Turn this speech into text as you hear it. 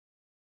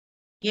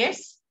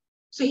Yes.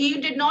 So he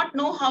did not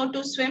know how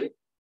to swim.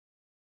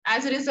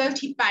 As a result,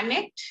 he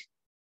panicked.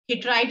 He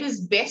tried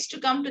his best to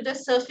come to the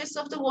surface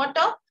of the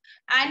water.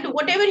 And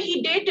whatever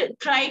he did,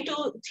 try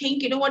to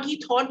think, what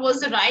he thought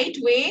was the right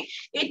way,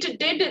 it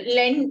did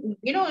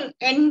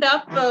end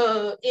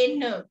up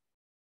in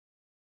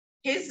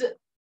his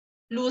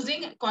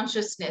losing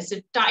consciousness.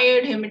 It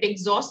tired him, it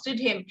exhausted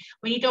him.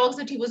 When he talks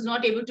that he was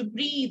not able to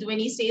breathe, when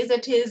he says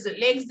that his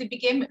legs they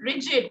became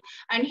rigid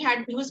and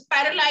he was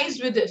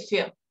paralyzed with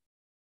fear.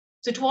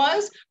 So it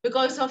was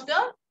because of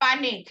the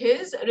panic,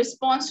 his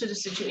response to the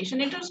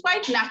situation. It was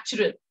quite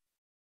natural.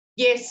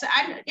 Yes,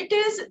 and it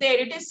is there.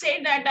 It is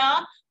said that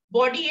our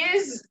body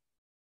is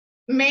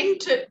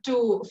meant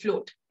to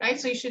float, right?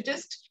 So you should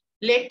just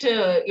let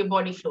your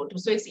body float.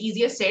 So it's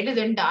easier said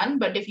than done.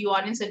 But if you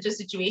are in such a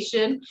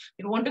situation,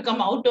 you want to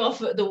come out of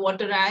the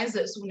water as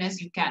soon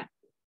as you can.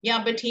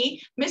 Yeah, but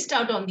he missed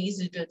out on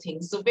these little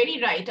things. So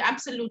very right,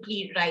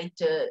 absolutely right,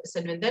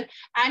 Sanvinder.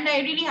 And I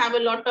really have a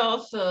lot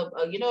of,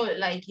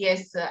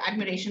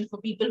 admiration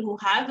for people who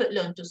have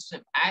learned to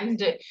swim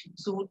and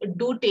so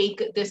do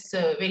take this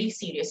very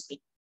seriously.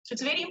 So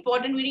it's very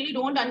important. We really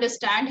don't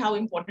understand how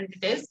important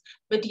it is.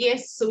 But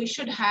yes, so we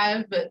should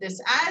have this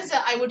as,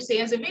 I would say,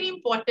 as a very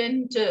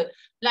important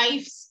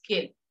life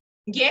skill.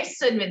 Yes,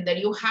 Sanvinder,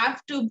 you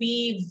have to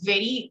be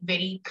very,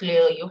 very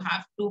clear. You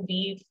have to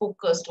be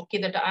focused. Okay,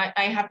 that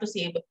I have to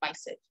save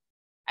myself.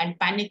 And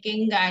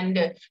panicking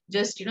and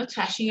just,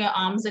 thrashing your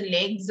arms and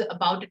legs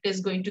about it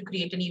is going to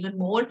create an even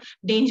more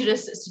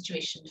dangerous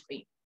situation for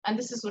you. And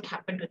this is what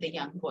happened with the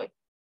young boy.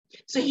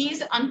 So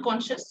he's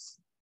unconscious.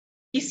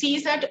 He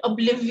sees that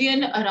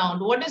oblivion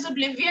around. What is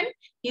oblivion?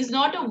 He's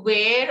not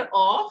aware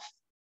of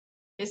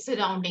his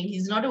surrounding.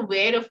 He's not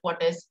aware of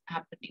what is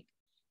happening.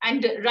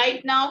 And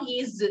right now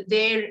he's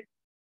there,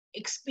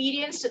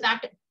 experienced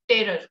that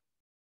terror.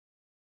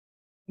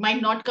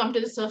 Might not come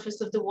to the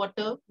surface of the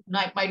water,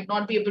 might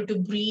not be able to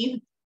breathe.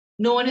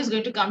 No one is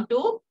going to come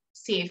to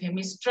save him.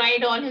 He's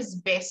tried all his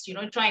best,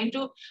 trying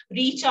to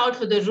reach out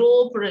for the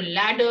rope or a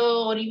ladder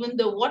or even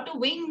the water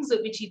wings,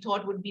 which he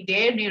thought would be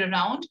there near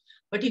around,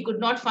 but he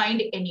could not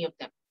find any of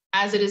them.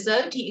 As a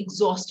result, he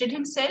exhausted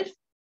himself.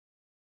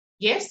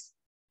 Yes.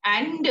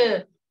 And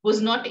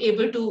was not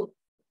able to,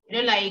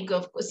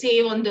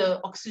 save on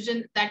the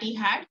oxygen that he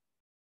had.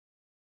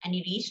 And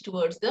he reached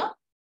towards the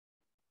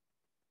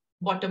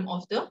bottom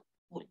of the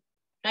pool,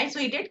 right? So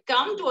he did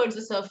come towards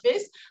the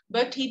surface,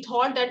 but he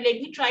thought that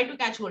let me try to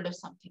catch hold of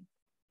something.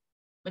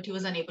 But he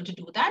was unable to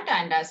do that.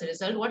 And as a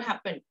result, what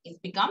happened? He's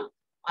become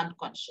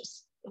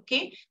unconscious.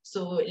 Okay,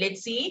 so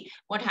let's see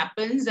what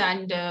happens.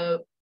 And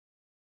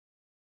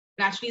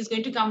naturally, he's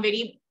going to come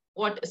very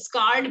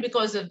scarred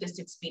because of this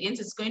experience.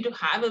 It's going to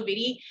have a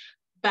very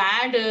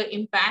bad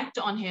impact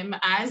on him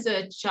as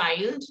a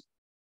child,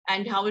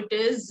 and how it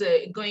is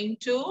going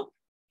to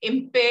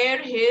impair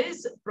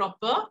his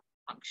proper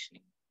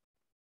functioning.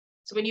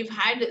 So when you've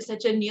had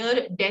such a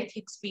near-death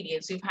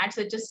experience, you've had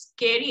such a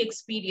scary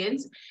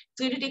experience, it's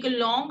going to take a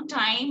long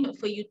time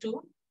for you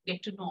to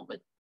get to normal.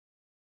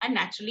 And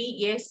naturally,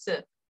 yes,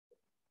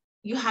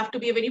 you have to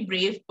be a very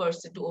brave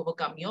person to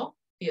overcome your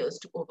fears,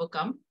 to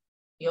overcome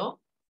your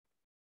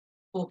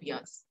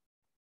phobias.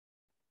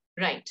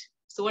 Right.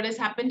 So what has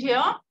happened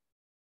here?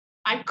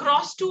 I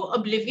crossed to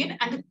oblivion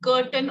and the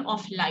curtain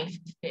of life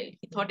fell.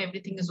 He thought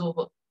everything is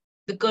over.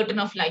 The curtain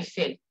of life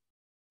fell.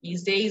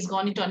 He's there, he's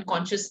gone into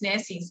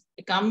unconsciousness,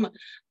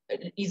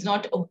 he's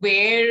not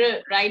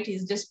aware, right?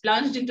 He's just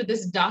plunged into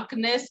this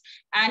darkness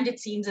and it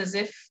seems as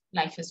if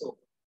life is over.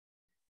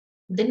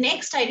 The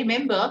next, I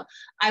remember,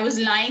 I was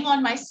lying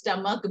on my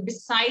stomach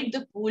beside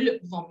the pool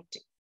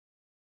vomiting.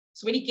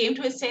 So when he came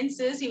to his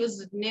senses, he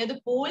was near the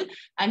pool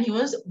and he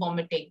was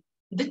vomiting.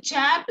 The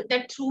chap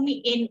that threw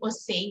me in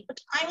was saying, but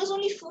I was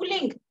only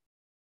fooling.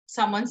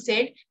 Someone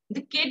said,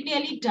 the kid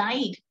nearly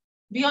died.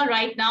 Be all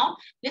right now.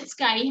 Let's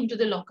carry him to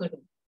the locker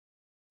room.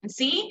 And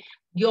see,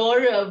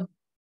 your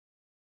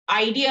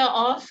idea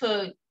of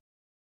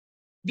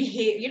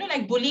behave,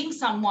 like bullying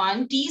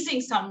someone,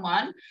 teasing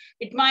someone,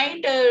 it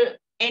might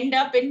end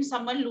up in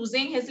someone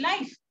losing his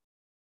life.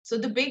 So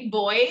the big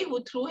boy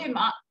who threw him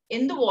up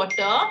in the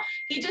water,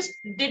 he just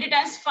did it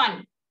as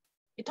fun.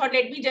 He thought,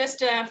 let me just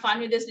have fun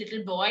with this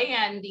little boy,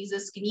 and he's a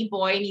skinny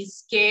boy and he's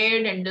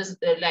scared and just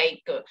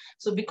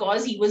so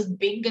because he was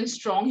big and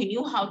strong, he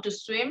knew how to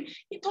swim.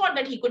 He thought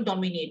that he could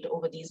dominate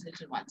over these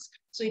little ones.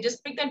 So he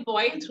just picked that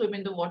boy and threw him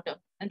in the water.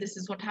 And this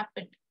is what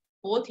happened.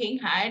 Both thing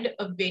had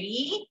a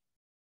very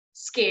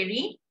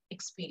scary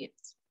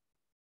experience.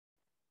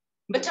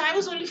 But I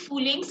was only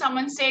fooling.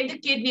 Someone said the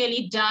kid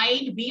nearly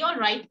died. Be all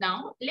right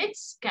now.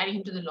 Let's carry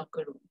him to the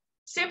locker room.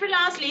 Several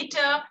hours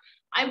later,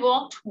 I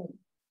walked home.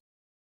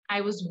 I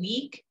was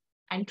weak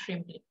and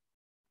trembling.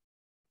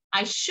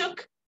 I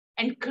shook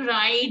and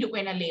cried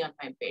when I lay on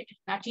my bed.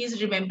 Now he's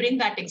remembering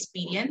that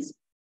experience,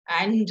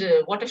 and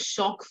what a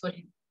shock for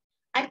him.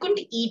 I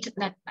couldn't eat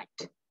that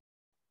night.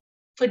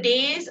 For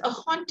days, a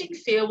haunting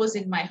fear was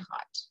in my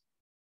heart.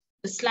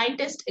 The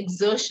slightest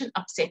exertion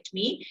upset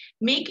me,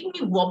 making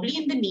me wobbly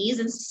in the knees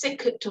and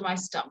sick to my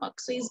stomach.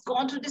 So he's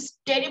gone through this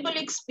terrible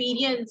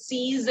experience.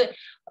 He's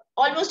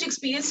almost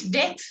experienced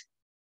death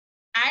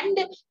and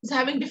he's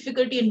having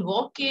difficulty in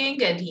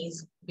walking and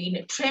he's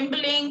been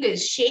trembling,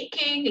 he's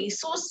shaking, he's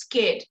so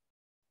scared.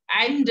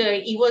 And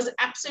he was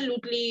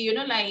absolutely,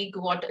 like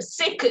what,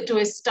 sick to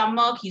his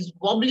stomach. He's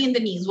wobbly in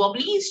the knees.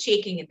 Wobbly is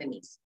shaking in the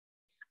knees.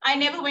 I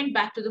never went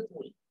back to the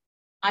pool.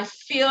 I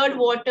feared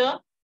water.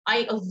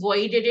 I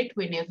avoided it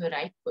whenever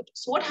I could.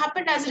 So what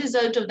happened as a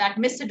result of that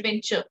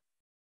misadventure?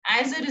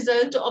 As a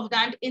result of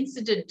that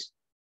incident,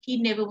 he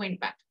never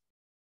went back.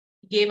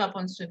 He gave up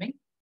on swimming.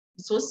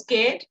 So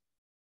scared.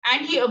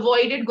 And he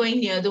avoided going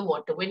near the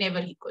water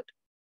whenever he could.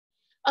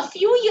 A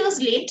few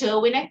years later,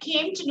 when I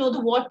came to know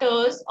the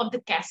waters of the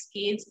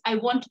Cascades, I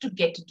wanted to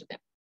get into them.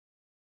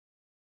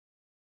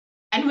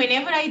 And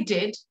whenever I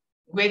did,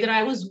 whether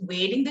I was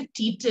wading the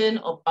Teton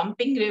or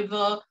bumping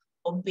river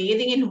or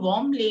bathing in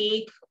warm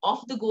lake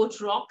off the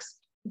Goat Rocks,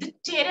 the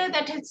terror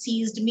that had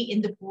seized me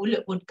in the pool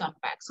would come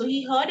back. So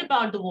he heard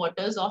about the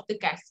waters of the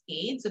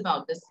Cascades,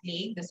 about this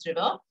lake, this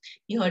river.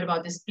 He heard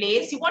about this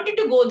place. He wanted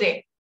to go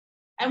there.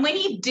 And when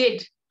he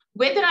did,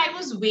 whether I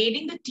was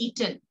wading the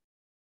Teton,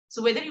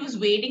 so whether he was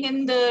wading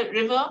in the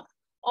river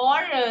or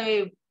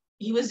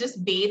he was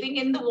just bathing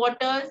in the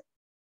waters,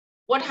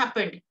 what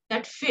happened?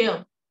 That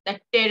fear,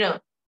 that terror.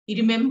 He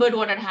remembered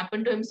what had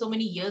happened to him so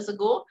many years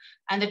ago,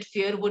 and that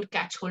fear would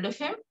catch hold of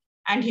him,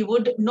 and he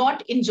would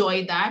not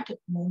enjoy that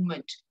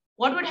movement.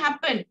 What would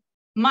happen?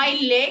 My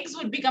legs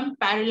would become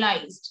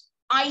paralyzed.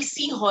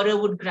 Icy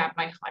horror would grab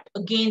my heart.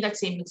 Again, that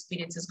same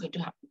experience is going to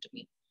happen to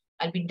me.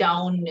 I'll be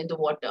down in the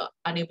water,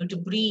 unable to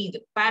breathe,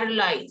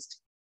 paralyzed,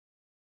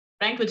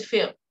 right, with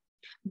fear.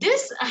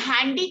 This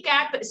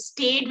handicap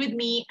stayed with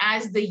me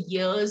as the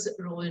years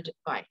rolled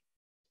by.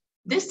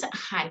 This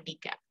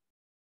handicap.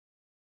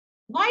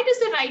 Why does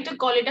the writer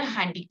call it a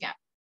handicap?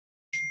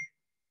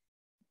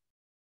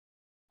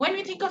 When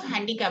we think of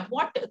handicap,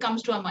 what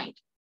comes to our mind?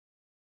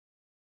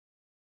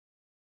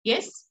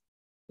 Yes?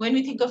 When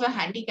we think of a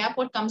handicap,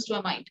 what comes to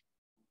our mind?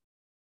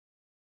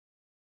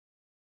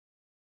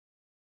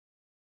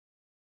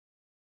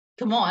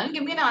 Come on,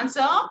 give me an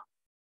answer.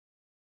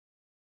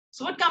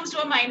 So what comes to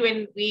our mind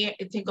when we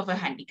think of a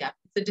handicap?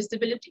 It's a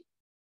disability.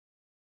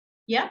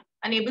 Yeah,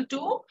 unable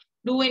to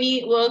do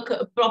any work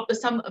proper,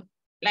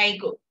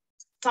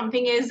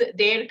 something is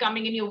there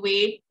coming in your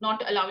way,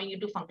 not allowing you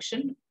to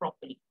function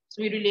properly.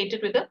 So we relate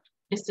it with a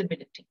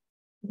disability.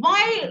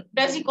 Why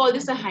does he call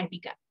this a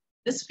handicap?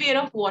 This fear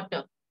of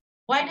water.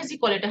 Why does he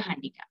call it a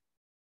handicap?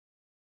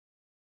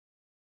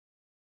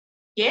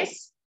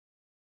 Yes?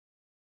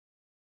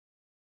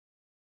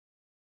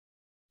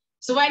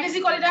 So why does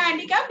he call it a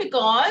handicap?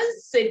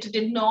 Because it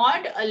did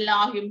not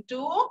allow him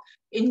to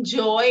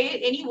enjoy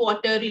any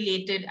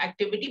water-related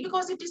activity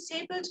because it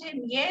disabled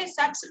him. Yes,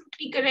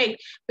 absolutely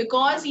correct.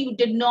 Because he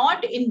did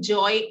not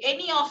enjoy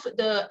any of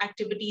the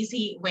activities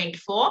he went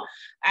for,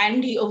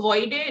 and he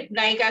avoided,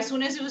 like as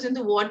soon as he was in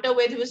the water,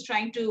 where he was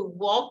trying to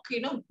walk,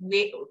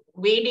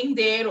 wading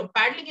there or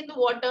paddling in the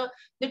water,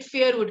 that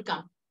fear would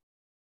come.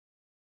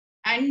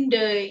 And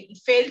he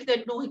felt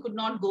that no, he could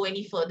not go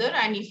any further,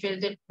 and he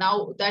felt that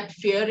now that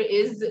fear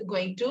is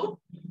going to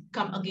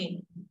come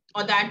again,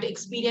 or that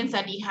experience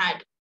that he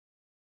had,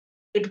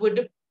 it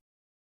would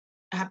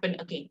happen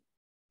again.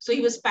 So he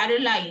was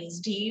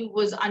paralyzed. He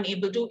was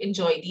unable to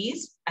enjoy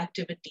these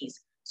activities.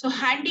 So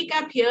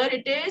handicap here,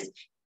 it is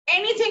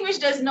anything which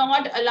does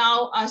not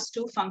allow us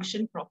to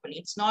function properly.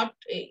 It's not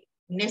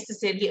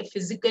necessarily a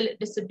physical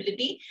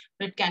disability,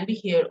 but it can be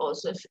here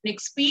also an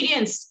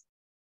experience,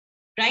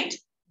 right?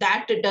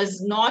 That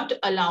does not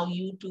allow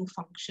you to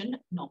function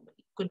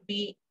normally. Could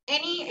be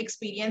any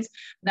experience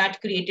that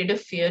created a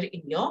fear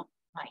in your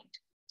mind.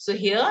 So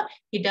here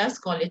he does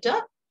call it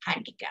a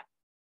handicap.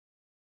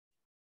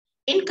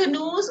 In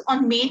canoes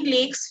on main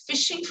lakes,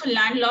 fishing for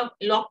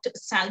landlocked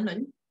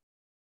salmon.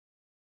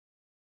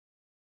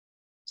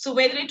 So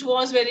whether he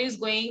was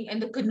going in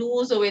the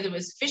canoes or whether it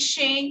was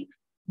fishing,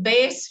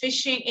 bass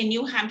fishing in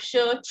New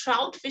Hampshire,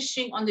 trout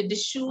fishing on the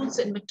Deschutes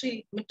and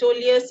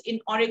Metolius in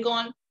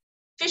Oregon,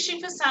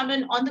 fishing for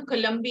salmon on the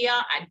Columbia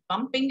and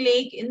Bumping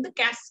Lake in the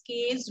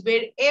Cascades,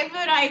 wherever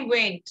I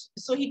went.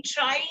 So he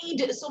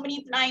tried so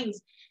many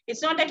times.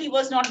 It's not that he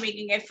was not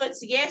making efforts.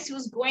 Yes, he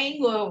was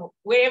going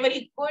wherever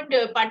he could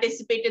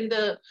participate in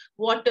the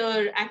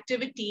water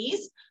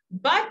activities,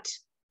 but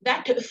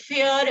that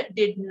fear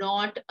did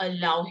not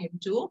allow him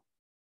to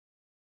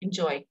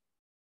enjoy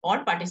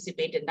or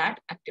participate in that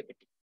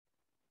activity.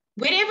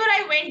 Wherever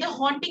I went, the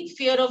haunting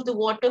fear of the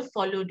water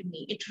followed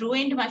me. It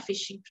ruined my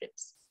fishing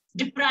trips,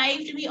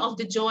 deprived me of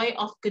the joy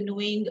of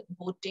canoeing,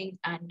 boating,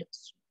 and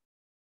swimming.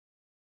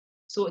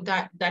 So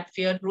that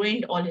fear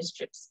ruined all his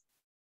trips,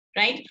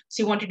 right?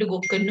 So he wanted to go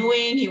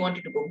canoeing, he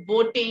wanted to go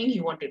boating,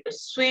 he wanted to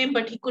swim,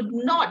 but he could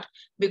not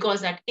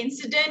because that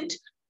incident,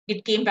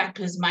 it came back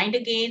to his mind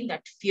again,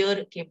 that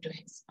fear came to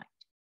his mind.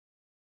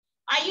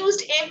 I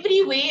used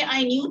every way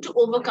I knew to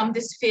overcome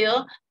this fear,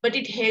 but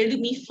it held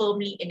me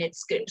firmly in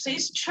its grip. So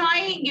he's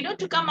trying,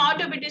 to come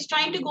out of it. He's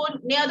trying to go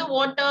near the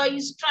water.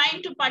 He's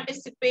trying to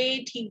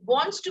participate. He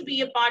wants to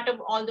be a part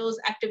of all those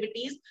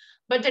activities,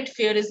 but that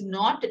fear is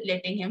not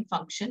letting him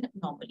function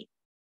normally.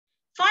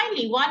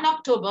 Finally, one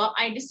October,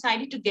 I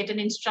decided to get an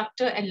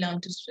instructor and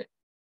learn to swim.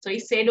 So he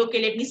said,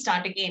 okay, let me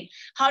start again.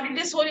 How did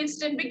this whole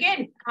incident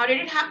begin? How did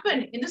it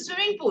happen? In the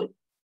swimming pool,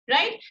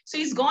 right? So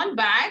he's gone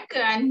back,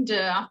 and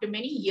after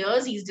many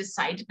years, he's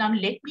decided, now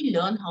let me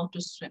learn how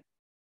to swim.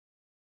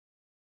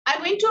 I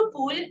went to a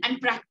pool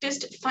and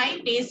practiced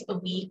 5 days a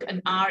week,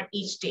 an hour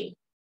each day.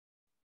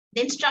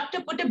 The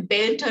instructor put a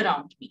belt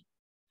around me.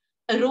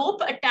 A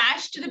rope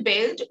attached to the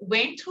belt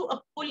went through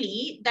a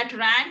pulley that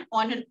ran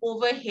on an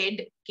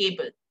overhead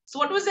cable. So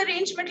what was the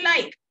arrangement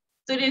like?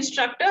 So the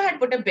instructor had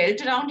put a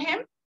belt around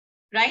him,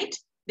 right?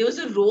 There was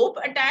a rope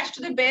attached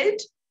to the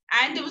belt,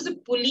 and there was a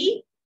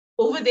pulley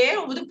over there,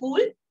 over the pool,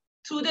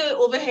 through the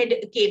overhead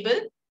cable.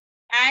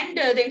 And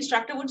the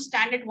instructor would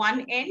stand at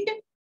one end,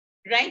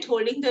 right,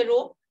 holding the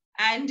rope,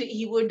 and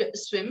he would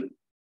swim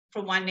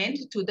from one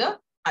end to the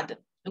other,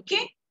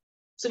 okay?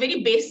 So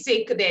very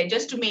basic there,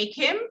 just to make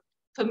him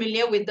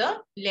familiar with the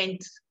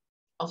length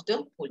of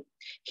the pool.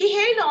 He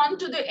held on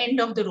to the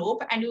end of the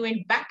rope, and we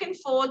went back and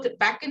forth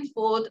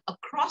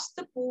across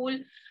the pool,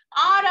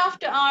 hour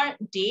after hour,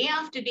 day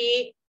after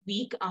day,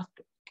 week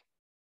after week.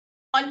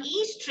 On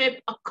each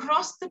trip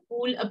across the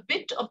pool, a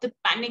bit of the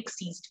panic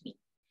seized me.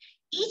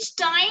 Each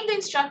time the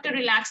instructor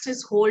relaxed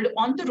his hold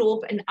on the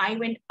rope and I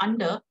went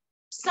under,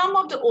 some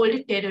of the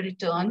old terror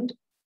returned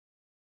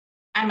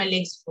and my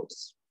legs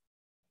froze.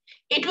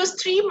 It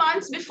was 3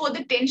 months before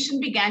the tension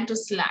began to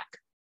slack.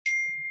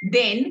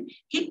 Then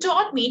he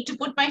taught me to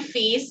put my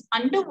face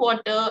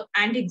underwater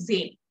and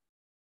exhale,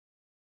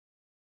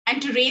 and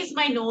to raise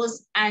my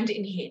nose and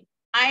inhale.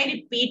 I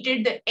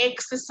repeated the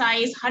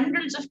exercise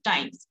hundreds of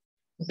times.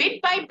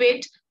 Bit by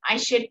bit, I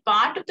shed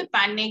part of the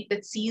panic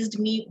that seized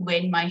me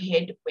when my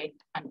head went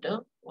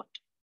underwater.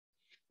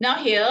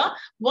 Now here,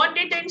 what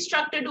did the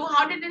instructor do?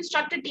 How did the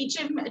instructor teach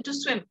him to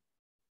swim?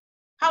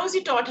 How was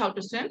he taught how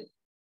to swim?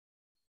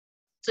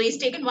 So he's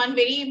taken one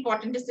very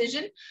important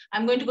decision.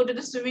 I'm going to go to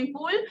the swimming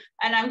pool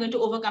and I'm going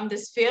to overcome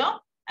this fear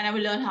and I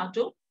will learn how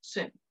to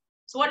swim.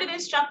 So what did the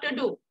instructor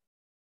do?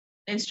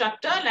 The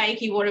instructor, like,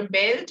 he wore a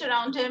belt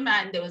around him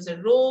and there was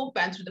a rope,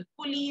 and through the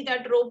pulley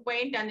that rope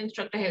went and the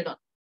instructor held on.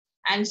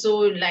 And so,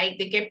 like,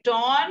 they kept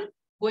on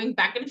going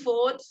back and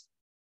forth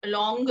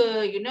along,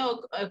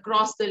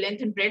 across the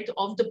length and breadth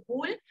of the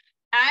pool.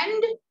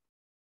 And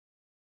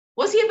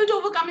was he able to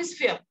overcome his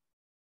fear?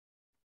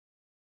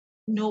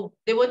 No.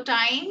 There were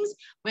times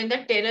when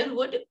the terror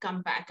would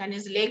come back and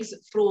his legs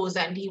froze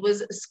and he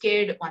was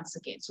scared once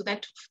again. So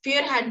that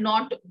fear had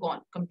not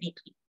gone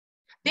completely.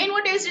 Then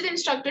what else did the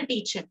instructor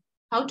teach him?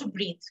 How to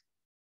breathe,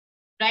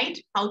 right?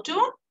 How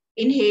to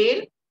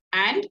inhale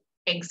and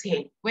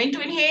exhale. When to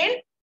inhale?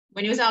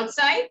 When he was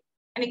outside,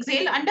 and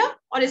exhale under,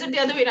 or is it the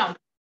other way around?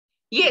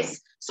 Yes.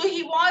 So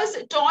he was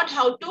taught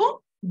how to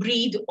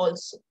breathe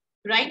also,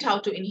 right? How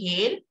to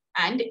inhale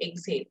and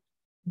exhale.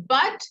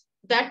 But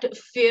that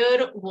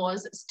fear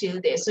was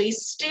still there. So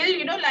he's still,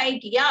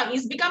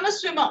 he's become a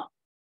swimmer.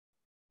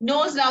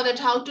 Knows now that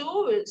how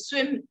to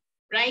swim,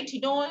 right? He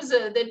knows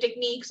the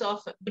techniques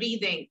of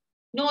breathing,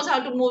 knows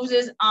how to move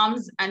his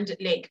arms and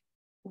leg.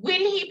 Will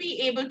he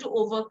be able to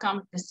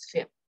overcome this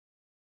fear?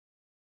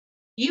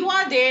 You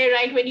are there,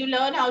 right? When you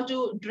learn how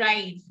to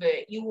drive,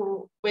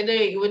 whether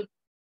you were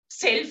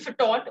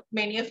self-taught,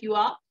 many of you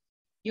are,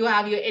 you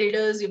have your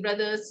elders, your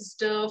brother,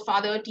 sister,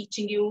 father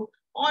teaching you,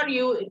 or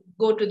you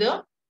go to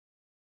the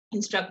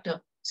instructor.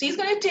 So he's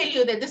going to tell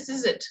you that this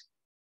is it,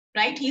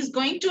 right? He's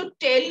going to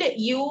tell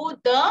you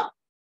the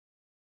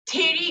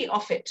theory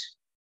of it.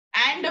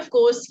 And of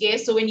course,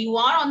 yes, so when you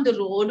are on the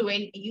road,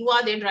 when you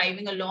are there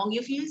driving along,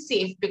 you feel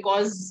safe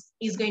because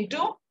he's going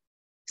to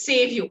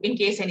save you in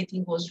case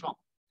anything goes wrong.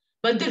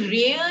 But the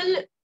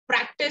real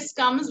practice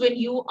comes when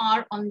you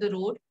are on the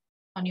road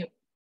on your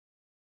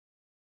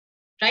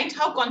own. Right?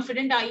 How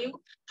confident are you?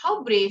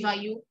 How brave are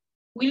you?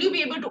 Will you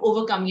be able to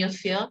overcome your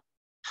fear?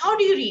 How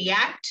do you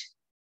react,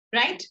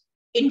 right,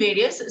 in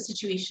various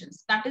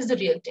situations? That is the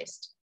real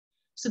test.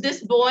 So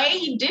this boy,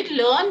 he did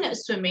learn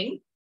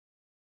swimming.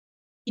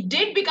 He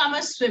did become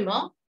a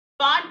swimmer,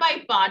 part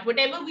by part,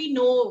 whatever we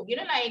know,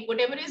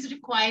 whatever is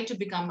required to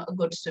become a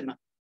good swimmer,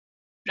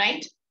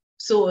 right?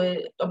 So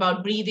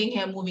about breathing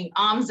here, moving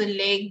arms and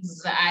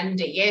legs, and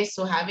yes,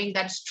 so having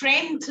that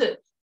strength.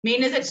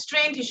 Main is that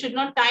strength. You should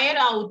not tire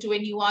out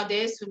when you are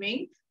there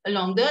swimming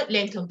along the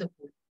length of the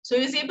pool. So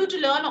he was able to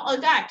learn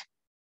all that.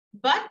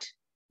 But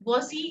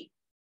was he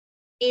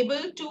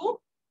able to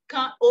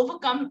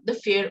overcome the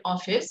fear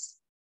of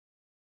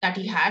that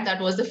he had?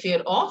 That was the fear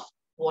of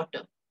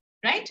water,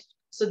 right?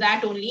 So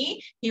that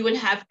only he will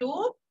have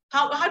to,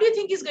 how do you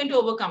think he's going to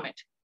overcome it?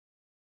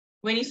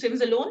 When he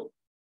swims alone?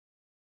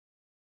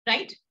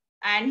 Right?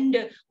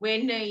 And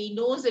when he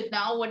knows that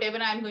now whatever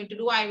I'm going to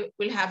do, I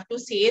will have to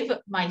save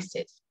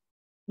myself.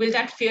 Will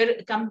that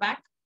fear come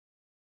back?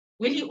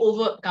 Will he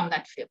overcome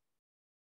that fear?